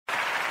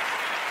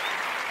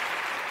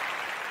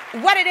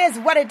What it is,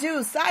 what it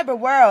do, cyber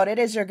world. It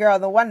is your girl,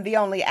 the one, the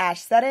only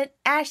Ash Said It,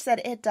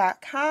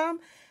 ashsaidit.com.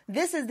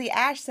 This is the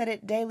Ash Said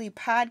It Daily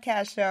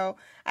Podcast Show.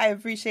 I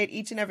appreciate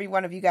each and every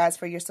one of you guys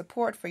for your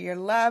support, for your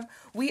love.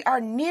 We are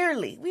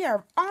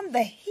on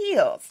the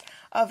heels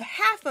of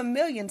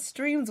 500,000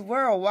 streams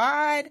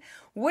worldwide.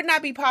 Would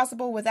not be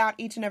possible without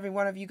each and every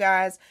one of you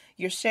guys.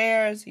 Your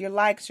shares, your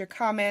likes, your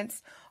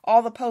comments,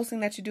 all the posting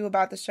that you do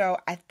about the show.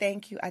 I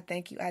thank you, I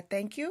thank you, I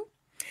thank you.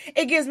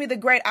 It gives me the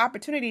great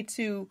opportunity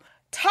to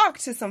talk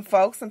to some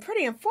folks, some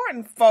pretty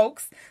important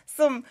folks,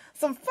 some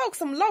folks,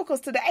 some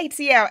locals to the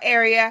ATL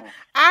area.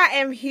 I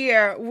am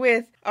here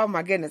with, oh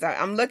my goodness,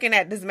 I'm looking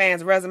at this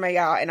man's resume,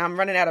 y'all, and I'm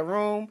running out of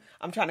room.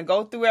 I'm trying to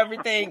go through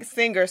everything.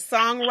 Singer,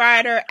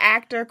 songwriter,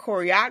 actor,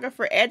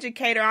 choreographer,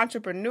 educator,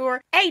 entrepreneur,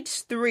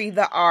 H3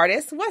 the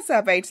artist. What's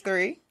up,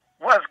 H3?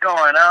 What's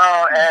going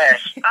on,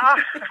 Ash?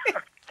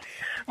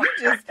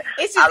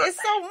 It's so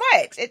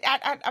much.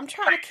 I'm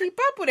trying to keep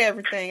up with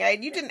everything.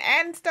 You didn't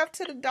add stuff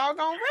to the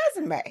doggone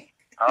resume.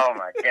 Oh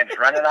my goodness,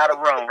 running out of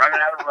room.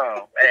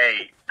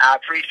 Hey, I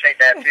appreciate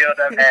that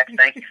build-up, Ash.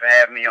 Thank you for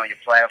having me on your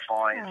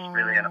platform. It's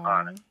really an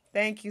honor.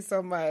 Thank you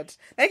so much.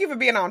 Thank you for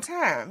being on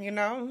time.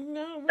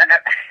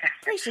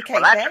 Appreciate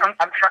well, that.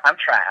 I'm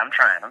trying.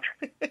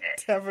 Yeah.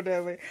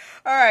 Definitely.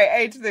 All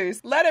right,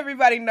 H3, let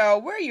everybody know,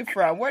 where are you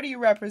from? Where do you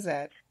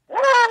represent? Woo!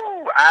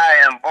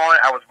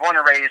 I was born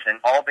and raised in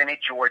Albany,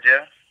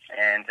 Georgia,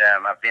 and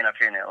I've been up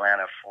here in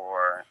Atlanta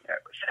for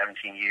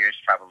 17 years,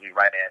 probably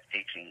right at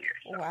 18 years.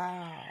 So.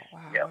 Wow.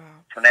 Yep.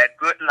 From that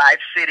good life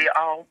city,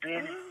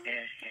 Albany.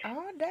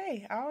 All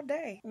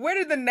day. Where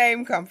did the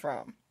name come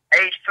from?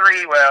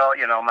 H3, well,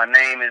 my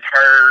name is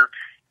Herb,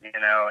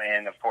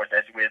 and of course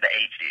that's where the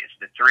H is.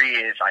 The 3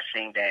 is I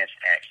sing, dance,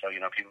 act. So,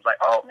 people's like,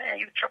 oh man,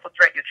 you're triple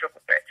threat.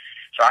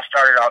 So I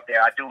started out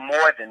there. I do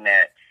more than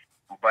that.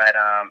 But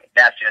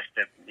that's just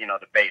the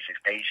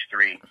basics,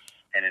 H3,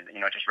 and it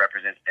just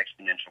represents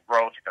exponential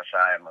growth because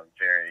I am a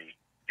very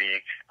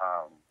big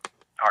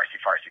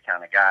artsy-fartsy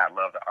kind of guy. I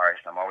love the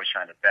arts, and I'm always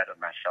trying to better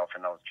myself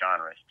in those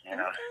genres. Okay.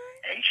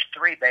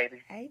 H3,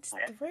 baby.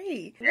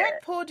 H3. Yeah.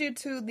 What pulled you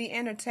to the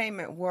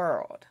entertainment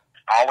world?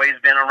 Always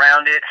been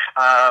around it.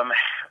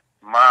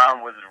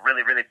 Mom was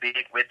really, really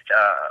big with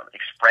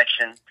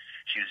expression.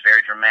 She was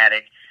very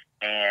dramatic,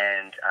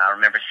 and I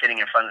remember sitting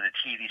in front of the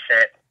TV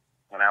set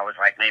when I was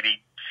like maybe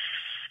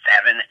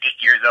 7, 8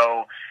 years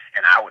old,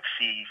 and I would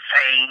see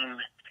Fame,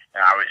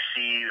 and I would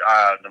see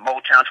the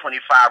Motown 25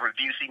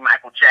 review, see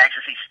Michael Jackson,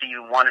 see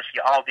Stevie Wonder,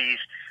 see all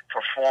these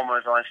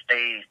performers on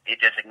stage.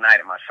 It just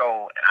ignited my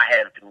soul, and I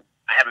haven't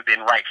been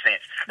right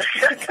since.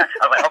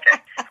 I was like, okay,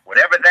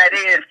 whatever that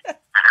is,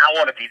 I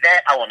want to be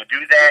that. I want to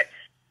do that.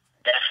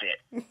 That's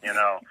it,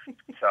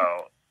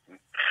 So,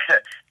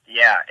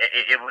 yeah,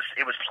 it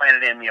was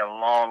planted in me a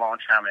long, long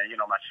time. And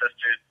my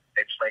sisters,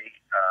 they played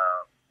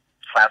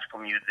classical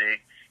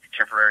music,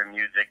 contemporary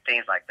music,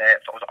 things like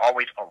that. So it was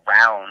always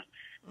around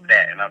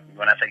that. And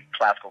when I say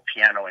classical,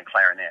 piano and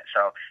clarinet.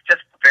 So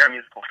just a very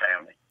musical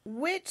family.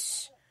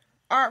 Which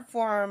art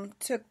form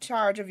took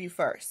charge of you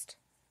first?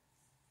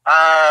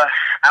 I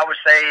would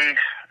say,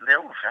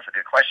 that's a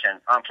good question.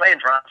 Playing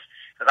drums,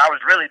 because I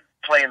was really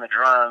playing the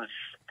drums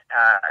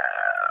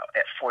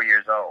at 4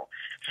 years old.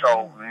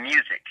 So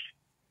music.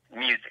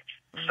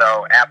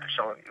 So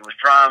it was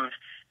drums,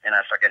 and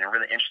I started getting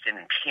really interested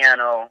in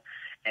piano.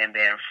 And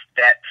then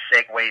that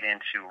segued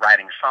into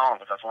writing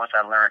songs, because once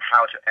I learned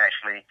how to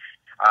actually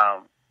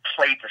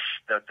play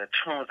the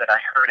tunes that I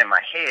heard in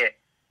my head,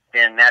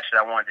 then naturally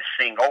I wanted to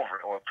sing over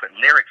it or put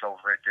lyrics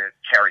over it to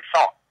carry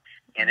thought.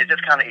 And it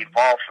just kind of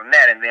evolved from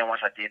that. And then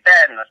once I did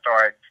that, and I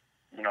started,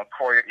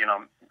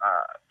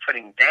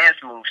 putting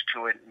dance moves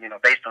to it,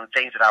 based on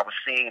things that I was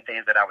seeing and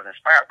things that I was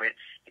inspired with,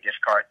 it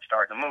just started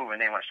to move. And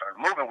then when I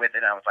started moving with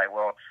it, I was like,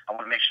 well, I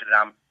want to make sure that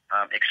I'm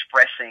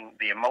expressing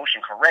the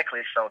emotion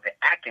correctly, so the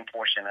acting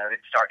portion of it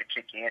started to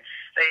kick in.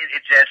 So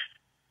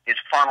it's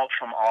funneled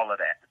from all of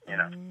that,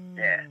 Yeah.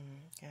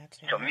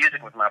 Gotcha. So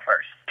music was my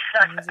first.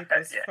 Music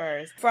was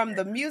first. From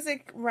the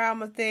music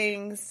realm of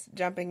things,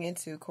 jumping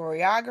into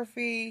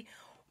choreography,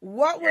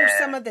 what were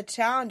some of the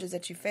challenges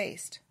that you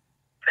faced?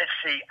 Let's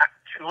see.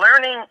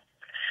 Learning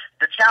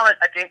the challenge,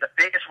 I think the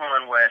biggest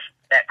one was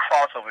that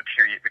crossover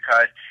period,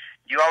 because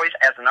you always,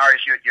 as an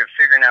artist, you're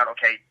figuring out,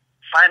 okay,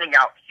 finding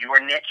out your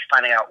niche,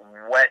 finding out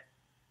what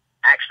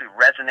actually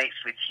resonates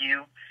with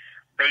you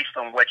based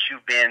on what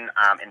you've been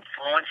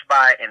influenced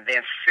by, and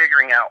then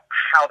figuring out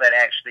how that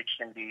actually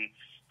can be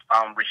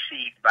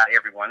received by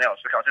everyone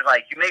else. Because it's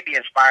like, you may be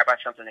inspired by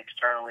something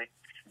externally,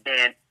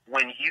 then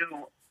when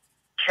you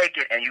take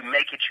it and you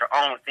make it your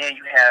own, then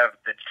you have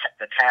the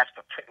task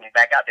of putting it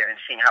back out there and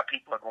seeing how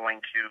people are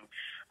going to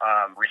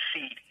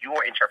receive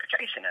your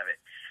interpretation of it.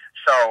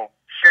 So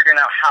figuring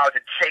out how to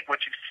take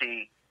what you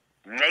see,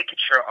 make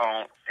it your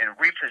own, and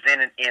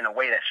represent it in a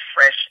way that's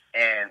fresh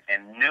and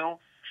new,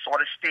 so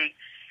to speak,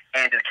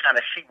 and to kind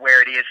of see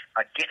where it is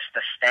against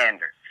the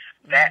standard.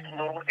 That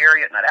little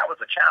area, now that was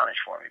a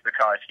challenge for me,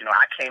 because,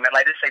 I came at,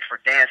 like, let's say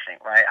for dancing,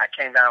 right? I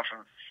came down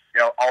from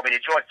Albany,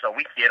 Georgia. So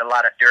we did a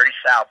lot of dirty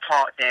South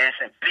punk dance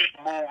and big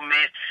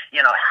movement,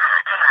 drop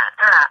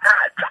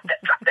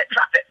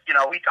that.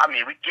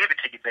 We give it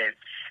to you, baby.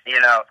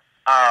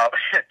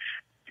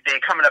 Then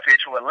coming up here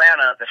to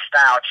Atlanta, the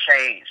style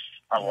changed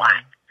a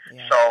lot.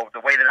 Yeah. So the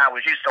way that I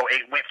was used to,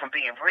 it went from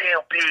being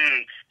real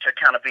big to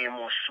kind of being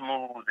more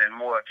smooth and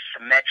more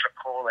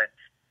symmetrical and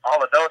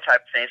all of those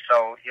type of things.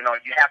 So, you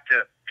have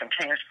to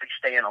continuously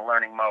stay in a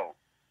learning mode.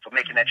 So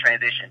making that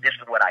transition, this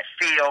is what I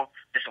feel,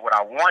 this is what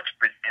I want to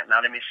present.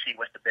 Now let me see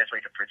what's the best way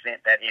to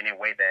present that in a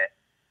way that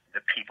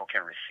the people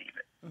can receive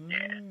it.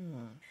 Yeah.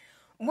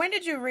 When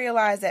did you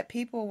realize that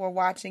people were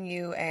watching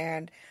you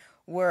and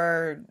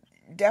were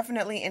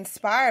definitely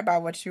inspired by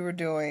what you were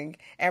doing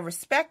and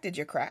respected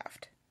your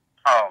craft?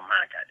 Oh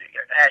my God,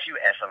 you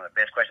asked some of the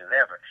best questions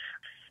ever.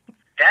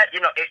 That,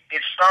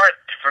 it started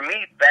for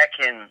me back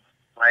in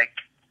like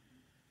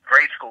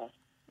grade school.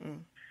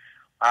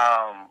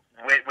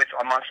 With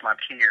amongst my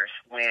peers,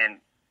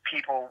 when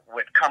people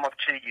would come up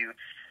to you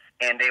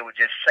and they would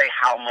just say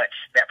how much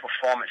that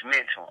performance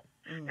meant to them.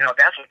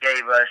 That's what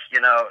gave us,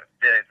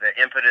 the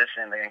impetus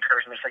and the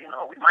encouragement to say,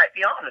 we might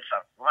be on to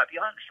something.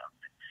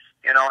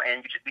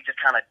 And we just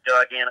kind of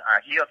dug in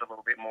our heels a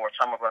little bit more,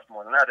 some of us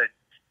more than others,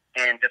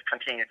 and just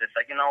continued to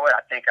say,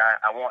 I think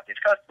I want this.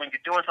 Because when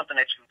you're doing something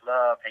that you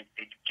love and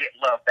you get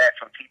love back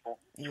from people,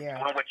 doing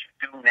what you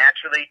do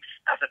naturally,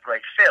 that's a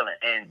great feeling.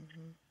 And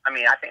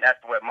I think that's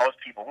what most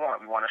people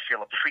want. We want to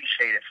feel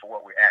appreciated for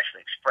what we're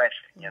actually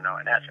expressing, and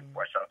that's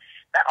important. So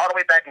that all the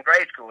way back in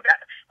grade school,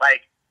 I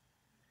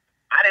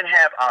didn't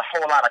have a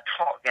whole lot of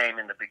talk game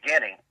in the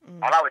beginning.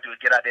 All I would do is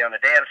get out there on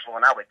the dance floor,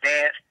 and I would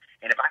dance.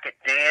 And if I could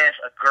dance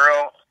a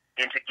girl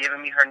into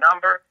giving me her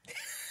number,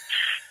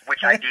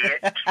 which I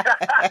did, that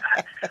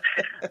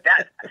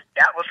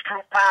was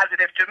proof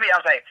positive to me. I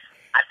was like,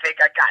 I think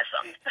I got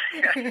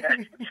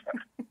something.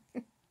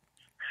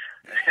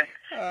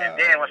 And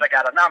then once I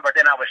got a number,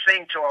 then I would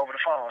sing to her over the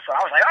phone. So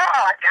I was like,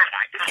 I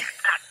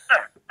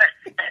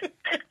got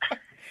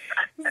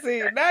it.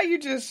 See, now you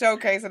just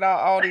showcasing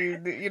all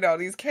these,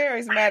 these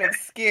charismatic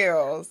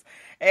skills.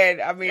 And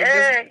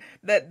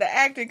the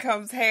acting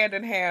comes hand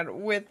in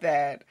hand with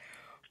that.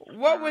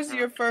 What was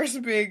your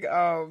first big,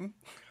 oh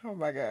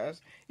my gosh,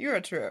 you're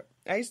a trip.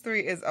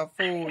 H3 is a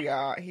fool,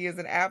 y'all. He is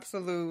an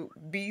absolute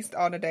beast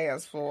on the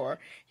dance floor.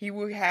 He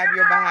will have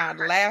your behind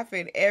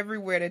laughing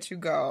everywhere that you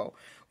go.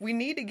 We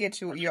need to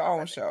get you your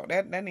own show.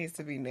 That needs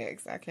to be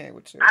next. I can't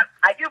with you.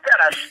 You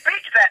better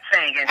speak that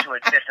thing into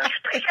existence.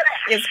 Speak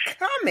it. It's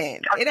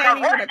coming. It ain't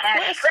even a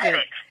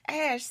question.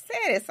 Ash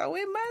said it, so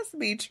it must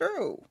be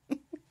true.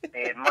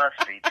 It must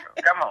be true.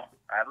 Come on.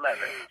 I love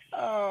it.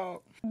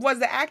 Oh. Was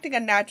the acting a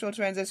natural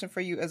transition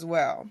for you as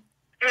well?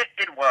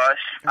 It was.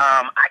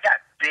 I got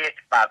bit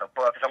by the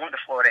bug because I went to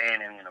Florida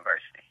A&M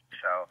University.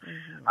 So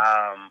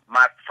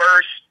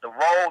the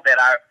role that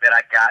I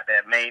got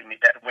that made me,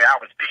 where I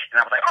was big, and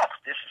I was like, oh,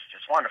 this is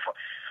just wonderful.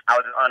 I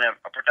was on a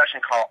production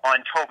called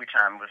On Toby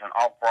Time. It was an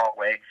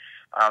off-Broadway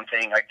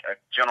thing. Like a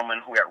gentleman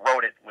who had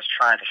wrote it was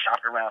trying to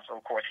shop it around. So,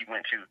 of course, he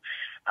went to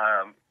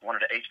one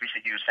of the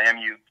HBCUs,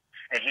 FAMU,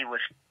 and he was,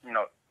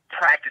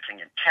 practicing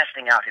and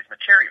testing out his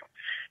material.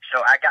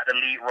 So I got the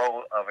lead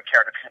role of a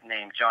character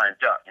named John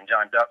Duck, and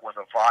John Duck was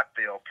a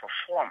vaudeville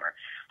performer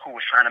who was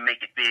trying to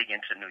make it big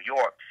into New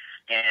York,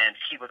 and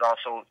he was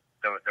also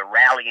the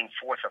rallying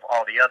force of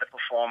all the other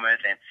performers,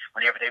 and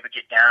whenever they would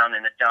get down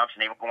in the dumps and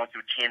they were going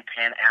through Tin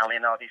Pan Alley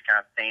and all these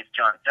kinds of things,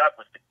 John Duck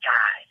was the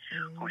guy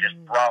who just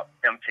brought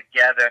them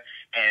together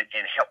and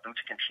helped them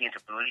to continue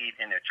to believe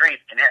in their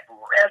dreams, and that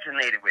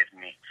resonated with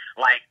me.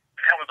 Like,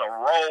 that was a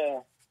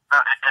role.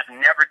 I've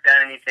never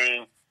done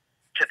anything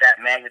to that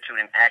magnitude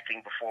in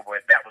acting before,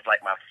 but that was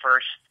like my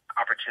first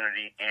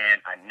opportunity, and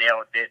I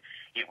nailed it.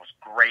 It was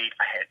great.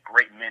 I had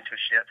great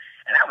mentorship,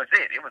 and that was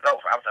it. It was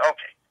over. I was like,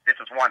 okay, this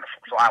is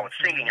wonderful. So I was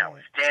singing, I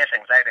was dancing,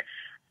 I was acting.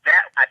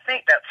 I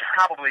think that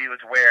probably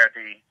was where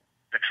the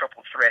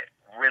triple threat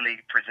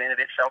really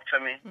presented itself to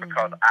me,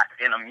 because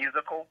in a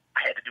musical,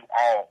 I had to do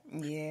all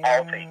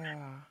things.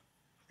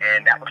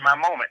 And that was my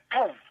moment.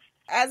 Boom.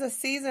 As a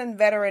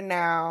seasoned veteran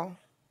now,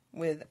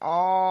 with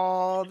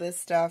all this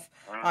stuff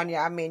on you,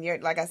 you're,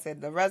 like I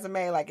said, the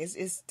resume, like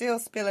it's still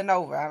spilling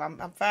over.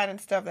 I'm finding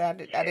stuff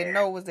that I didn't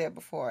know was there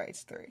before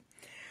H3.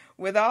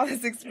 With all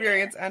this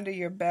experience under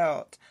your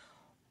belt,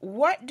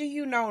 what do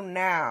you know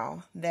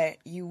now that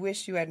you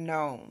wish you had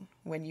known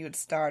when you had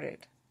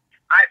started?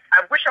 I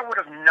wish I would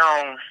have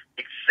known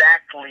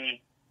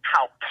exactly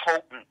how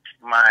potent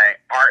my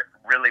art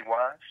really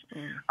was,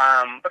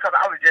 because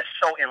I was just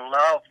so in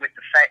love with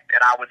the fact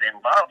that I was in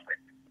love with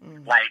it.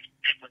 Like,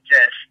 it was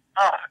just,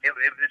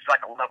 it's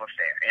like a love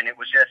affair. And it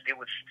was that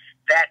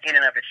in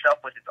and of itself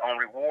was its own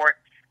reward.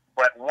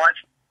 But once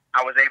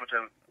I was able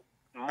to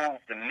move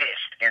the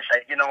mist and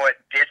say, you know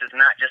what, this is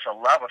not just a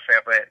love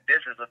affair, but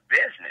this is a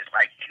business.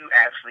 Like, you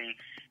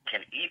actually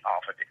can eat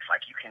off of this.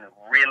 Like, you can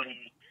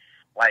really,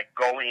 like,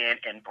 go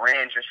in and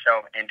brand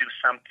yourself and do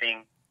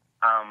something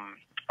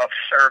of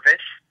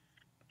service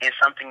and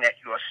something that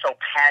you are so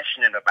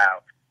passionate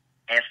about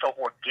and so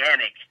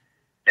organic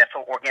that's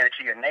so organic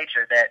to your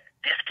nature that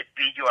this could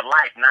be your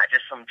life, not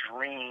just some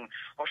dream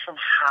or some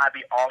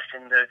hobby off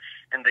in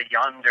the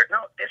yonder.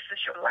 No, this is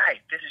your life.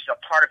 This is a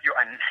part of your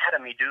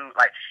anatomy, dude.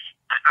 Like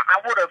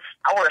I would have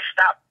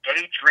stopped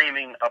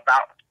daydreaming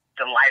about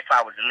the life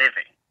I was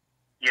living.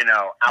 You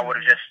know, I would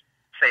have just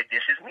said,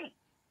 "This is me,"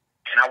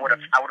 and I would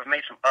have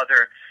made some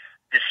other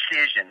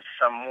decisions,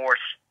 some more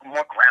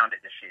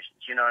grounded decisions.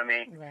 You know what I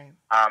mean? Right.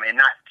 And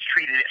not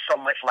treated it so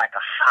much like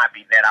a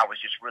hobby that I was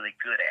just really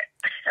good at.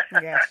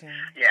 Gotcha.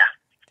 Yeah.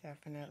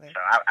 Definitely. So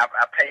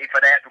I paid for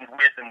that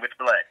wisdom with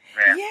blood.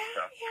 Man.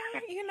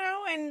 Yeah, you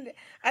know, and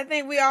I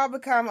think we all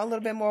become a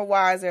little bit more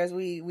wiser as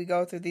we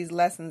go through these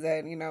lessons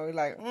that, you know, we're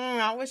like,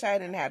 I wish I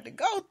didn't have to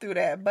go through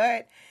that,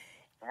 but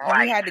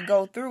you had to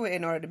go through it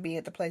in order to be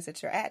at the place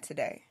that you're at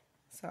today.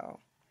 So,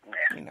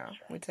 you know,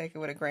 we take it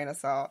with a grain of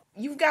salt.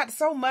 You've got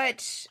so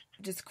much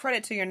just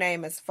credit to your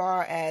name as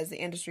far as the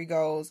industry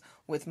goes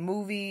with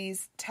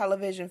movies,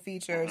 television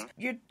features.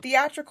 Your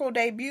theatrical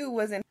debut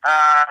was in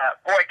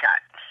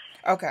Boycott.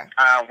 Okay.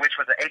 Which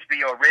was an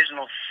HBO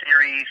original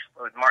series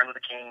with Martin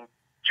Luther King.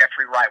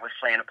 Jeffrey Wright was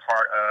playing a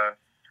part of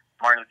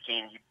Martin Luther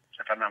King.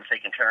 If I'm not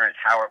mistaken, Terrence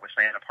Howard was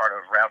playing a part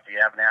of Ralph D.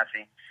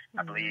 Abernathy,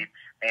 I believe.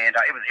 And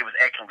it was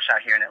excellent. We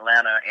shot here in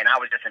Atlanta, and I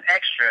was just an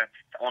extra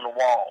on the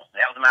wall.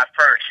 That was my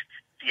first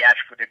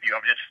theatrical debut.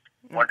 I was just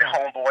one of the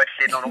homeboys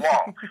sitting on the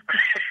wall.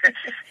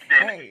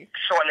 Then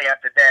shortly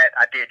after that,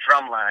 I did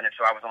drumline, and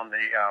so I was on the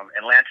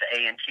Atlanta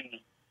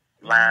A&T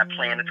line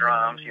playing the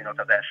drums. You know,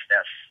 because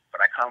that's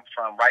what I come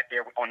from, right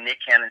there on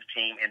Nick Cannon's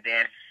team, and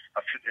then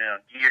a few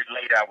years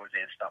later, I was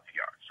in Stomp the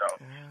Yard. So,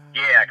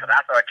 yeah, because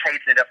I started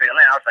tasting it up in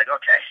Atlanta. I was like,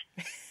 okay,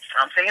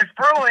 something's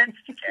brewing.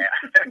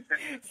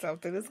 Yeah.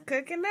 Something is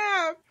cooking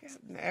up.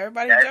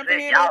 Everybody That's jumping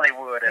it, in.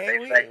 Hollywood, as they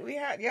say. We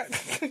had,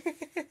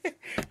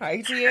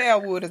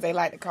 ATL Wood, as they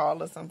like to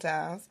call us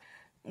sometimes.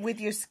 With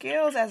your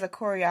skills as a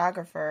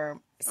choreographer,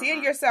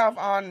 seeing yourself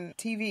on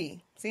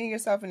TV, seeing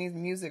yourself in these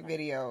music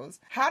videos,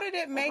 how did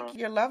it make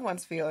your loved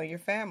ones feel and your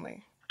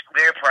family?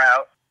 Very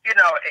proud. You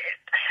know,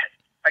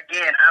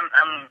 again,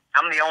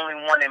 I'm the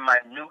only one in my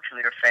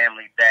nuclear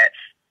family that's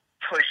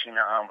pushing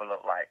the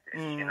envelope like this.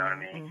 You know what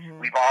I mean?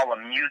 We've all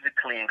are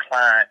musically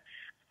inclined,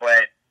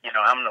 but you know,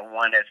 I'm the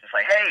one that's just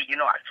like, hey, you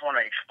know, I just want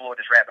to explore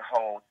this rabbit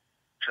hole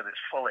to its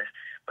fullest.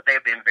 But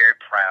they've been very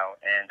proud,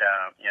 and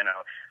you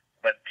know.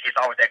 But it's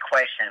always that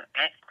question: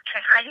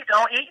 how you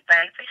gonna eat,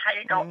 baby? How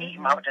you gonna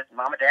eat? Mama,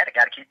 Daddy,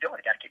 gotta keep doing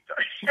it. Gotta keep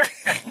doing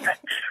it.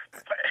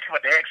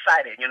 But they're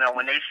excited, you know,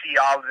 when they see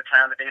all of the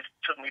time that they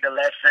took me to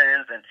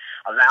lessons and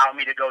allowed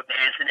me to go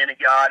dancing in the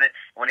yard. And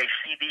when they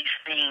see these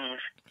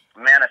things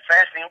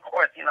manifesting, of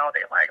course, you know,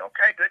 they're like,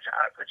 okay, good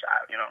job,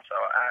 you know. So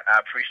I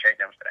appreciate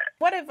them for that.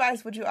 What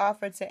advice would you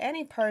offer to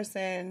any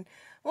person?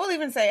 We'll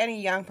even say any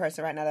young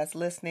person right now that's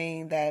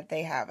listening, that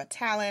they have a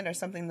talent or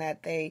something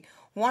that they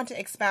want to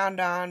expound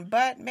on,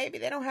 but maybe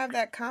they don't have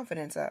that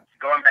confidence up.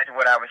 Going back to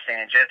what I was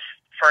saying, just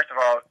first of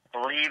all,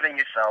 believe in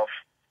yourself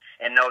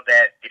and know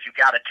that if you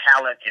got a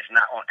talent, it's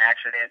not on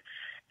accident,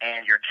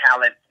 and your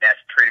talent,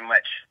 that's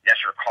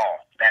your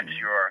call. That's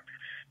your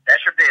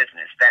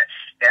business.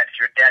 That's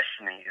your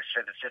destiny.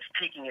 So it's just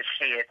peeking its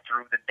head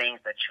through the things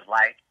that you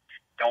like.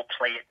 Don't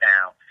play it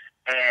down.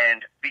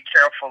 And be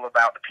careful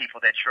about the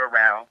people that you're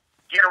around.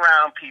 Get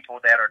around people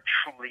that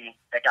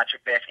got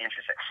your best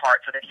interests at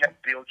heart, so they can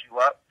build you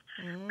up.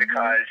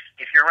 Because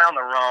if you're around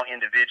the wrong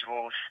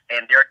individuals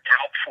and they're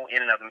doubtful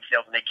in and of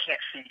themselves and they can't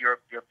see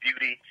your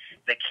beauty,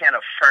 they can't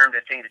affirm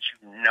the things that you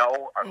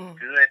know are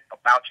good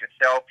about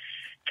yourself,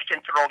 it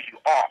can throw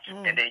you off.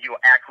 And then you'll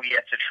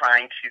acquiesce to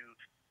trying to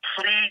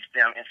please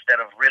them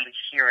instead of really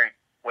hearing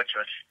what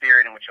your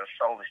spirit and what your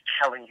soul is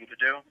telling you to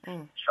do.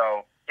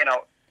 So, you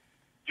know,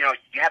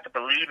 you have to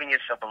believe in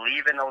yourself,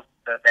 believe in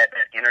that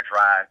inner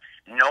drive,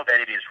 know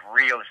that it is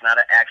real, it's not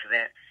an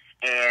accident,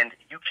 and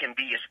you can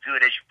be as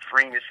good as you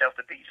bring yourself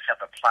to be. You just have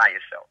to apply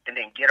yourself. And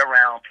then get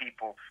around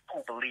people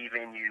who believe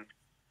in you,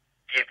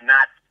 if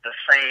not the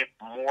same,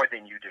 more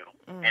than you do.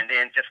 And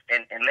then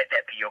and let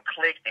that be your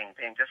clique, and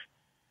then just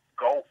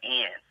go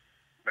in.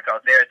 Because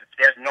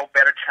there's no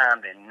better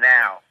time than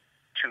now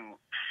to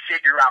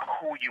figure out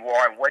who you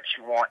are and what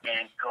you want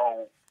and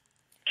go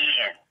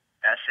in.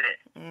 That's it.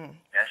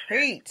 That's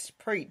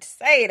Preach.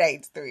 Say it,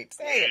 H3.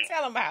 Say it.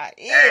 Tell them how it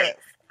is. Hey.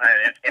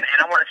 And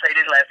I want to say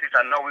this last piece.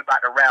 I know we're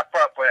about to wrap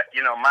up, but,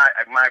 you know, my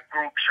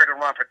group, Sugar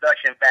Run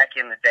Production, back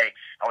in the day,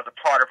 I was a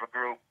part of a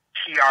group,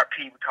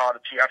 TRP, we call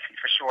it TRP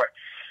for short.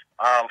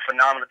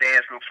 Phenomenal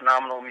dance group,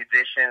 phenomenal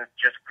musicians,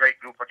 just a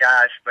great group of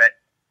guys. But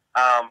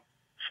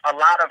a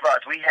lot of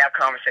us, we have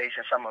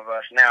conversations, some of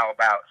us now,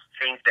 about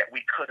things that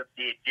we could have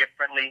did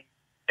differently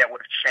that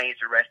would have changed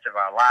the rest of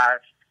our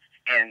lives.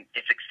 And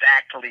it's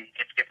exactly,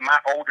 if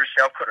my older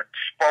self could have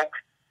spoke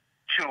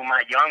to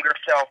my younger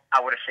self,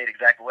 I would have said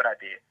exactly what I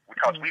did.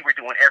 Because we were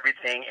doing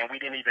everything, and we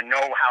didn't even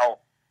know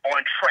how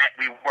on track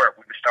we were.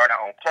 We would start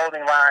our own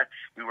clothing line.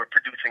 We were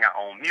producing our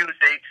own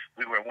music.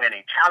 We were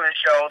winning talent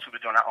shows. We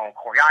were doing our own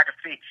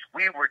choreography.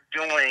 We were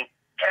doing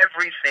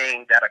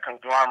everything that a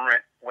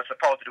conglomerate was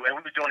supposed to do, and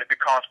we were doing it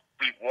because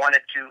we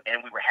wanted to,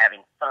 and we were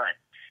having fun.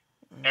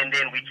 and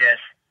then we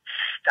just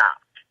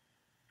stopped.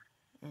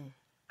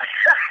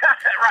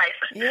 Right.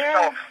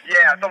 Yeah.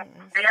 So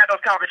we had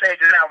those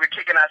conversations now. We're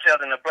kicking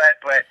ourselves in the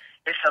butt, but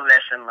it's a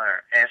lesson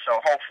learned. And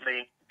so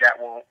hopefully that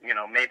will,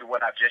 maybe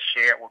what I've just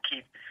shared will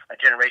keep a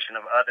generation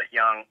of other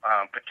young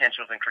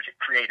potentials and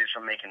creators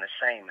from making the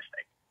same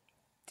mistake.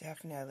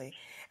 Definitely.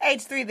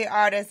 H3 the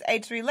artist.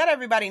 H3, let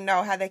everybody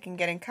know how they can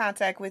get in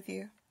contact with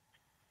you.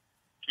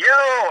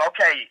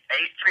 Okay.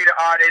 H3 the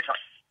artist on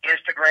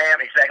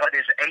Instagram. Exactly.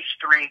 It's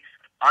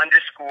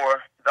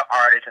H3_the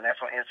artist, and that's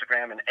on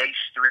Instagram, and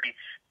H3_the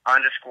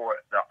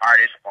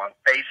artist on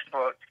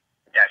Facebook.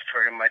 That's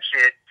pretty much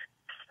it.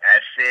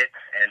 That's it.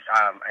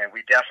 And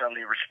we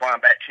definitely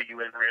respond back to you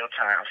in real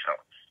time. So,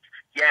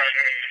 yay.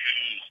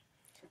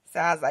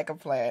 Sounds like a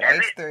plan.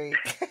 That's H3.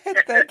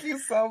 Thank you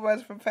so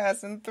much for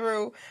passing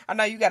through. I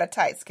know you got a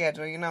tight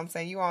schedule, you know what I'm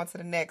saying? You on to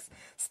the next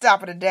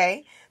stop of the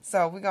day.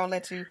 So we're going to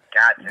let you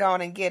go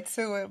on and get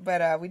to it.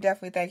 But we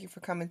definitely thank you for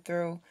coming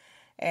through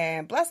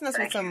and blessing us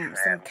with some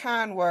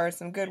kind words,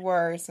 some good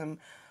words, some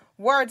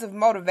words of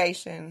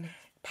motivation,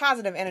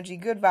 positive energy,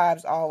 good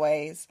vibes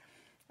always.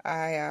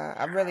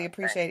 I really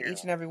appreciate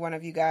each and every one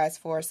of you guys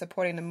for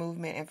supporting the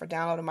movement and for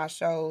downloading my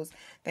shows.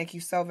 Thank you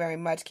so very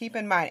much. Keep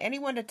in mind,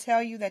 anyone to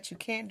tell you that you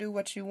can't do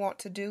what you want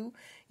to do,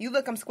 you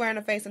look them square in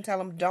the face and tell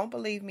them, don't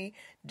believe me,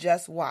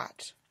 just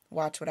watch.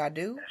 Watch what I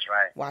do. That's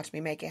right. Watch me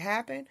make it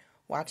happen.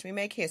 Watch me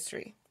make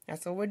history.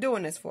 That's what we're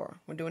doing this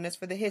for. We're doing this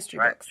for the history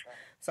books.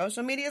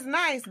 Social media is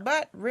nice,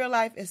 but real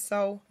life is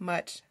so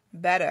much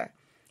better.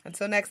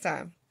 Until next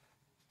time.